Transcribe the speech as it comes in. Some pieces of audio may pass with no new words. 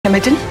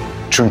istemedin?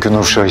 Çünkü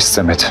Nurşah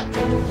istemedi.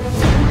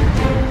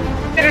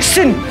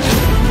 Verirsin.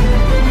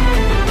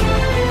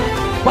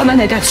 Bana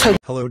neden söyle?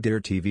 Hello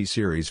dear TV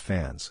series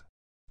fans.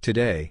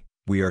 Today,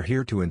 we are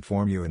here to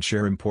inform you and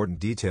share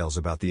important details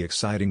about the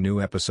exciting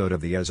new episode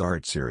of the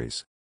Esaret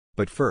series.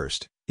 But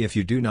first, if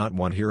you do not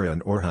want Hira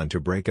and Orhun to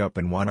break up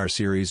and want our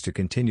series to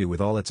continue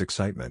with all its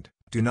excitement,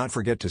 do not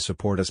forget to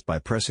support us by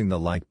pressing the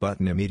like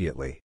button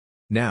immediately.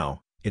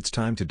 Now, it's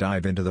time to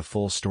dive into the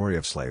full story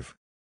of Slave.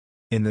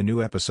 In the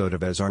new episode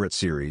of Esaret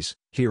series,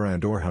 Hira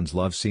and Orhun's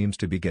love seems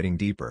to be getting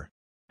deeper.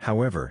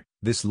 However,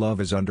 this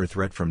love is under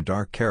threat from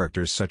dark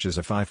characters such as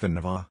Afif and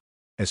Nava.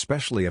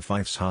 Especially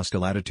Afif's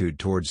hostile attitude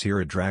towards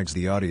Hira drags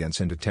the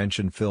audience into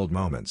tension-filled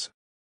moments.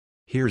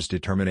 Hira's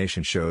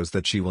determination shows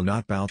that she will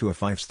not bow to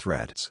Afif's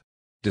threats.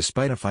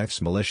 Despite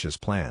Afif's malicious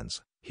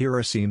plans,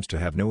 Hira seems to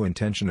have no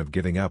intention of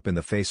giving up in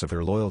the face of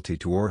her loyalty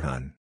to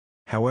Orhun.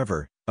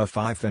 However,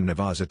 Afif and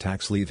Nava's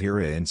attacks leave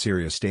Hira in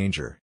serious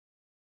danger.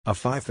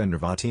 Afif and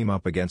Nava team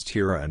up against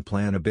Hira and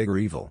plan a bigger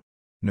evil.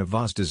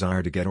 Nava's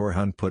desire to get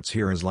Orhun puts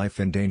Hira's life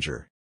in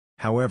danger.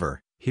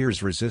 However,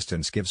 Hira's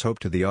resistance gives hope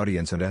to the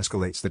audience and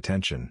escalates the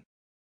tension.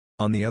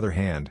 On the other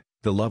hand,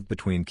 the love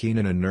between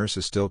Kenan and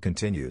Nursa still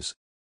continues.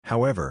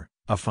 However,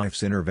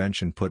 Afif's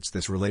intervention puts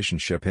this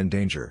relationship in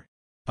danger.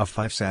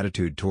 Afif's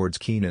attitude towards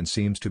Kenan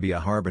seems to be a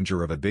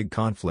harbinger of a big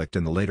conflict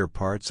in the later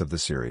parts of the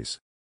series.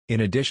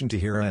 In addition to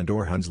Hira and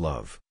Orhun's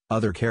love,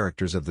 other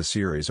characters of the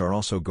series are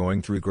also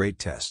going through great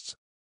tests.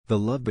 The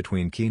love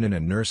between Kenan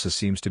and Nursa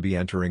seems to be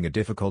entering a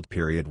difficult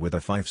period with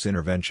Afif's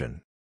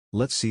intervention.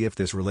 Let's see if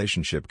this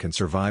relationship can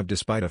survive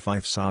despite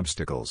Afif's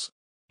obstacles.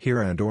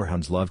 Hira and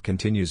Orhun's love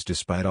continues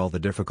despite all the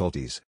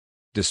difficulties.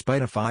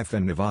 Despite Afif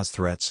and Nava's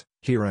threats,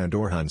 Hira and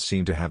Orhun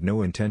seem to have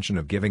no intention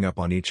of giving up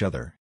on each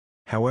other.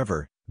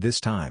 However, this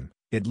time,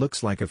 it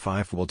looks like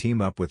Afif will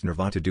team up with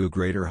Nava to do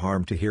greater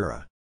harm to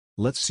Hira.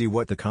 Let's see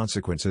what the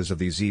consequences of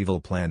these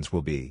evil plans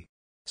will be.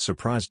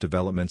 Surprise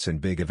developments and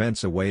big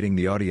events awaiting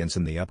the audience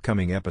in the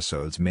upcoming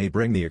episodes may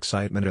bring the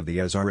excitement of the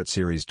Esaret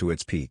series to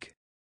its peak.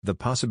 The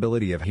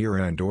possibility of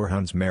Hira and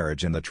Orhun's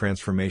marriage and the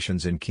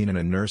transformations in Kenan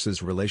and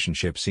Nursa's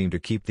relationship seem to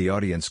keep the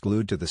audience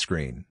glued to the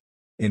screen.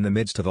 In the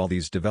midst of all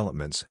these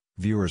developments,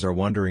 viewers are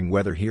wondering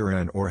whether Hira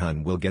and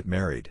Orhun will get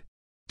married.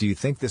 Do you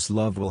think this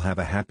love will have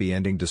a happy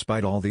ending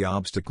despite all the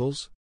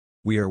obstacles?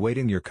 We are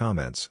waiting your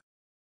comments.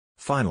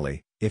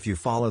 Finally, if you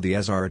follow the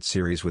Esaret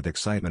series with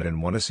excitement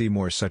and want to see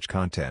more such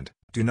content,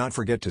 do not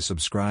forget to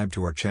subscribe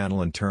to our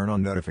channel and turn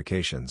on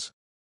notifications.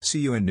 See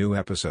you in new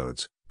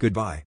episodes.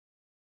 Goodbye.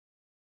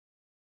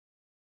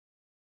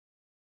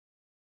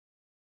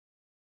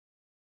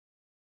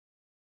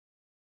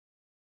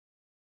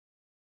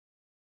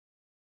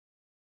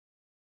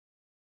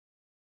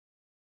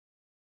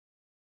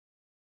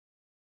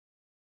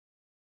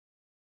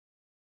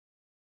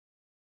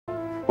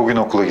 Bugün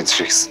okula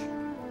gideceksin.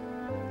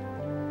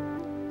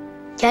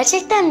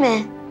 Gerçekten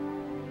mi?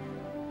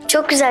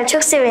 Çok güzel,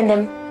 çok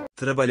sevindim.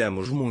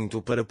 Trabalhamos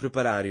muito para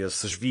preparar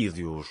esses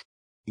vídeos.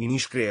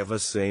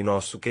 Inscreva-se em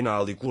nosso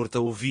canal e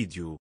curta o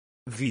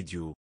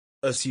vídeo.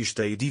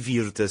 Assista e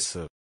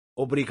divirta-se.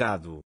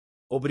 Obrigado.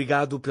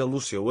 Obrigado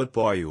pelo seu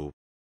apoio.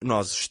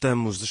 Nós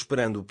estamos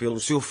esperando pelo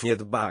seu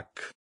feedback.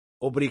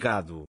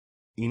 Obrigado.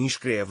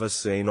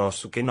 Inscreva-se em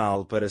nosso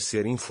canal para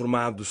ser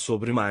informado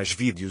sobre mais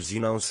vídeos e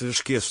não se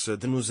esqueça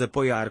de nos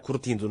apoiar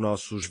curtindo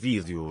nossos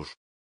vídeos.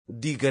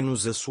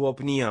 Diga-nos a sua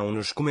opinião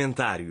nos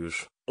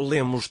comentários.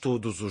 Lemos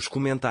todos os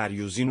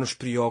comentários e nos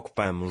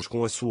preocupamos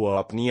com a sua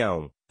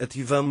opinião.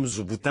 Ativamos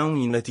o botão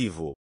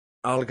inativo.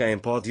 Alguém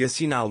pode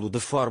assiná-lo de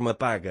forma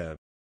paga.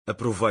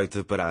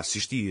 Aproveite para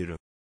assistir.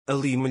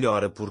 Ali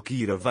melhora porque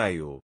Hira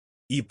veio.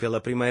 E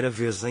pela primeira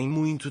vez em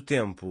muito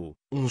tempo,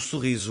 um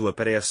sorriso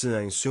aparece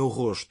em seu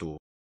rosto.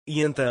 E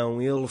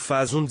então ele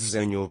faz um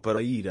desenho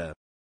para Hira.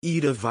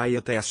 Hira vai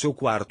até seu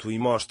quarto e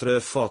mostra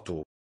a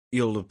foto.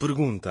 Ele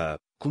pergunta: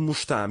 como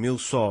está meu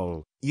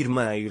sol,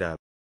 irmã Hira?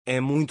 É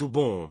muito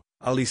bom,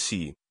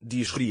 Alice,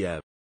 diz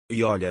Hira.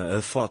 E olha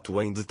a foto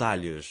em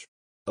detalhes.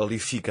 Ali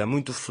fica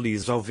muito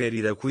feliz ao ver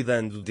Hira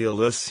cuidando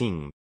dele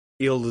assim.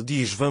 Ele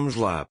diz: vamos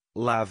lá,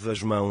 lave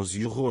as mãos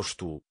e o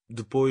rosto,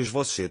 depois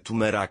você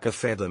tomará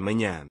café da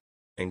manhã.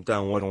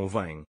 Então Orhun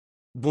vem.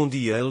 Bom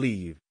dia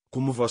Ali,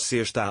 como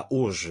você está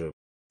hoje?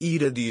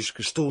 Hira diz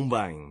que estou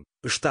bem,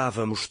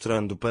 estava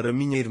mostrando para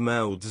minha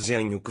irmã o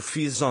desenho que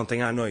fiz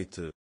ontem à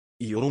noite.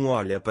 E Orhun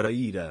olha para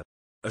Hira.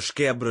 As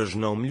quebras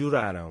não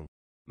melhoraram.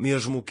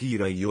 Mesmo que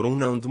Hira e Orhun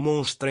não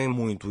demonstrem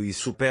muito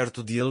isso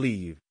perto de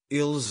Ali,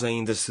 eles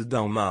ainda se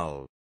dão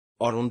mal.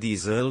 Orhun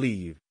diz a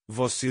Ali: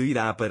 você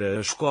irá para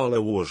a escola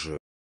hoje.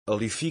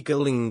 Ali fica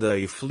linda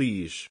e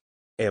feliz.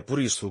 É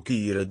por isso que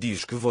Hira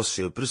diz que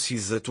você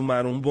precisa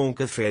tomar um bom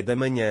café da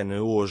manhã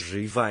hoje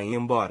e vai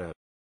embora.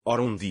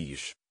 Orhun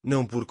diz: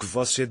 não porque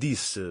você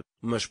disse,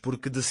 mas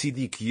porque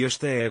decidi que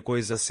esta é a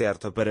coisa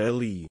certa para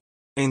Ali.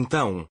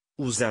 Então,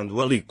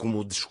 usando Ali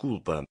como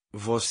desculpa,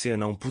 você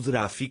não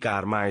poderá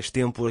ficar mais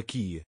tempo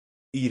aqui.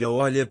 Hira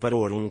olha para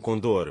Orhun com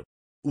dor.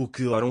 O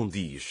que Orhun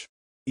diz?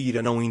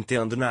 Hira não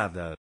entende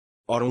nada.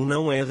 Orhun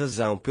não é a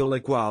razão pela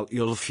qual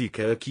ele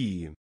fica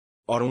aqui.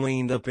 Orhun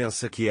ainda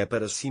pensa que é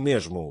para si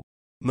mesmo.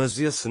 Mas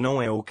esse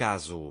não é o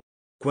caso.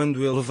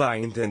 Quando ele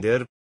vai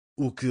entender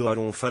o que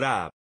Orhun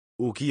fará,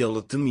 o que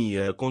ele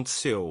temia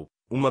aconteceu.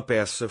 Uma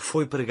peça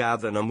foi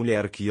pregada na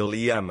mulher que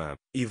ele ama,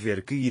 e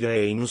ver que Hira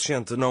é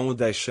inocente não o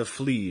deixa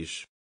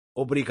feliz.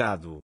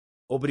 Obrigado.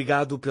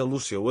 Obrigado pelo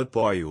seu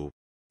apoio.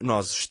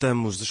 Nós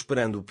estamos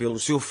esperando pelo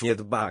seu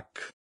feedback.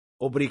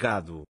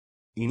 Obrigado.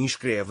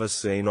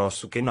 Inscreva-se em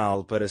nosso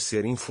canal para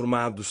ser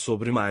informado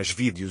sobre mais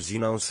vídeos e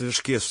não se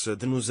esqueça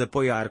de nos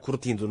apoiar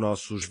curtindo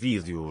nossos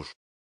vídeos.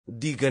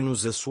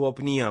 Diga-nos a sua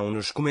opinião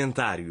nos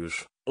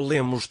comentários.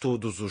 Lemos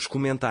todos os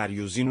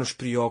comentários e nos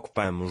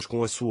preocupamos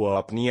com a sua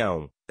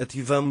opinião.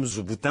 Ativamos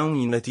o botão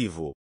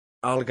inativo.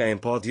 Alguém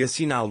pode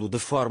assiná-lo de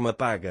forma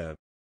paga.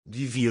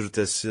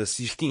 Divirta-se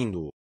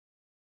assistindo.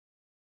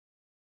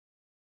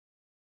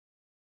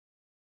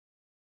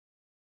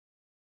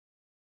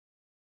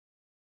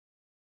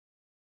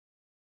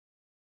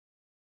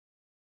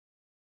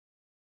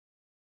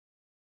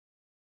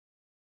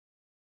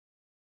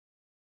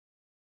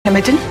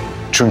 Demedin?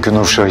 Çünkü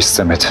Nurşah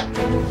istemedi.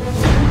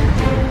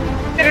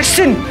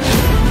 Verirsin.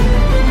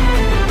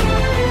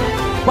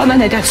 Bana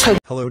neden söyle?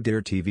 Hello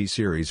dear TV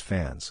series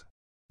fans.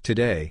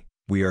 Today,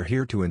 we are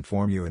here to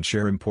inform you and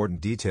share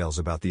important details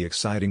about the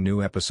exciting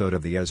new episode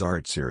of the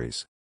Esaret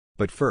series.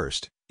 But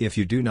first, if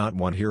you do not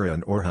want Hira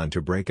and Orhun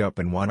to break up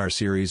and want our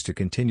series to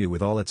continue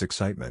with all its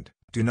excitement,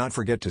 do not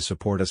forget to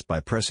support us by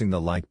pressing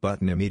the like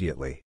button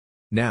immediately.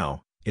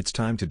 Now, it's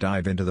time to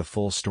dive into the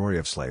full story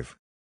of Slave.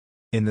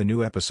 In the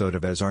new episode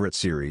of Esaret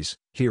series,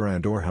 Hira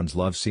and Orhun's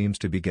love seems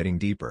to be getting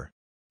deeper.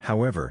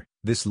 However,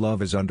 this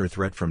love is under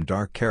threat from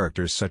dark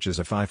characters such as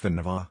Afif and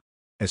Nava.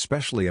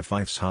 Especially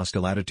Afif's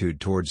hostile attitude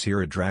towards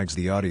Hira drags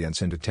the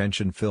audience into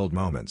tension-filled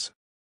moments.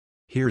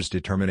 Hira's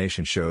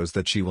determination shows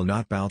that she will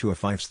not bow to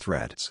Afif's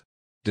threats.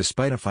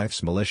 Despite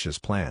Afif's malicious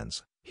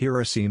plans,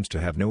 Hira seems to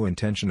have no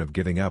intention of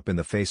giving up in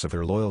the face of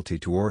her loyalty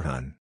to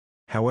Orhun.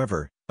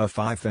 However,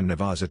 Afif and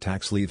Nava's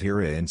attacks leave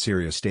Hira in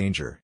serious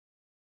danger.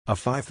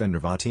 Afif and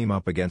Nava team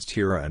up against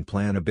Hira and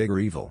plan a bigger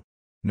evil.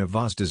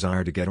 Nava's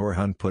desire to get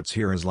Orhun puts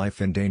Hira's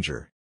life in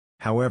danger.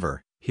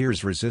 However,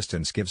 Hira's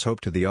resistance gives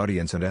hope to the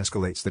audience and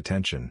escalates the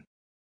tension.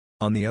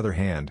 On the other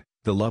hand,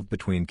 the love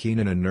between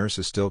Kenan and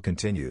Nursa still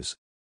continues.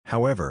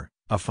 However,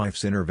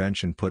 Afif's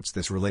intervention puts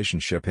this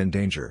relationship in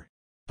danger.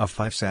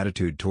 Afif's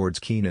attitude towards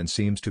Kenan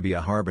seems to be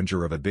a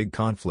harbinger of a big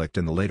conflict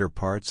in the later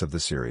parts of the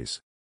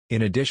series.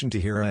 In addition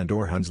to Hira and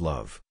Orhun's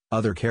love,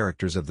 other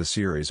characters of the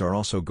series are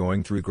also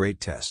going through great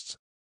tests.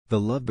 The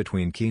love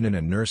between Kenan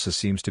and Nursa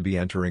seems to be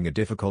entering a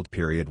difficult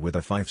period with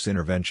Afif's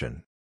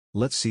intervention.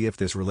 Let's see if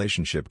this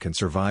relationship can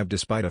survive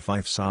despite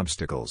Afif's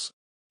obstacles.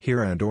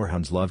 Hira and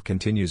Orhun's love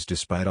continues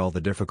despite all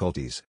the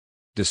difficulties.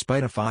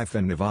 Despite Afif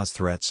and Nava's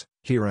threats,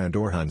 Hira and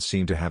Orhun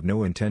seem to have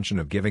no intention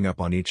of giving up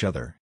on each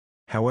other.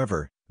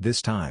 However,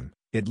 this time,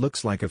 it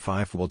looks like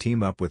Afif will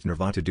team up with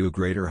Nava to do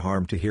greater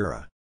harm to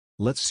Hira.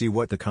 Let's see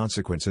what the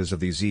consequences of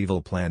these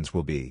evil plans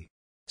will be.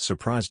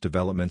 Surprise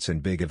developments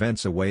and big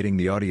events awaiting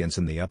the audience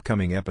in the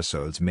upcoming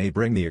episodes may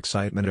bring the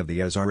excitement of the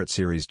Esaret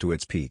series to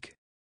its peak.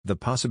 The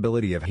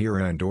possibility of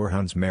Hira and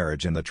Orhun's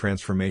marriage and the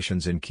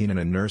transformations in Kenan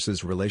and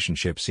Nursa's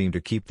relationship seem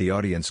to keep the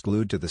audience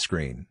glued to the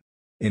screen.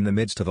 In the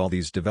midst of all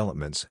these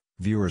developments,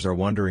 viewers are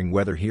wondering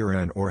whether Hira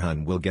and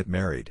Orhun will get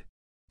married.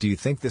 Do you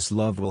think this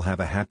love will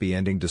have a happy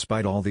ending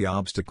despite all the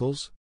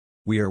obstacles?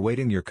 We are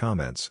waiting your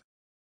comments.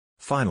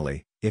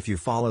 Finally, if you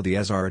follow the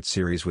Esaret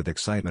series with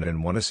excitement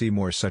and want to see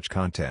more such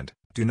content,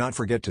 do not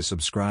forget to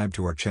subscribe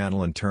to our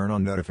channel and turn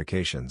on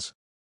notifications.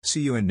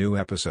 See you in new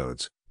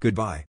episodes.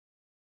 Goodbye.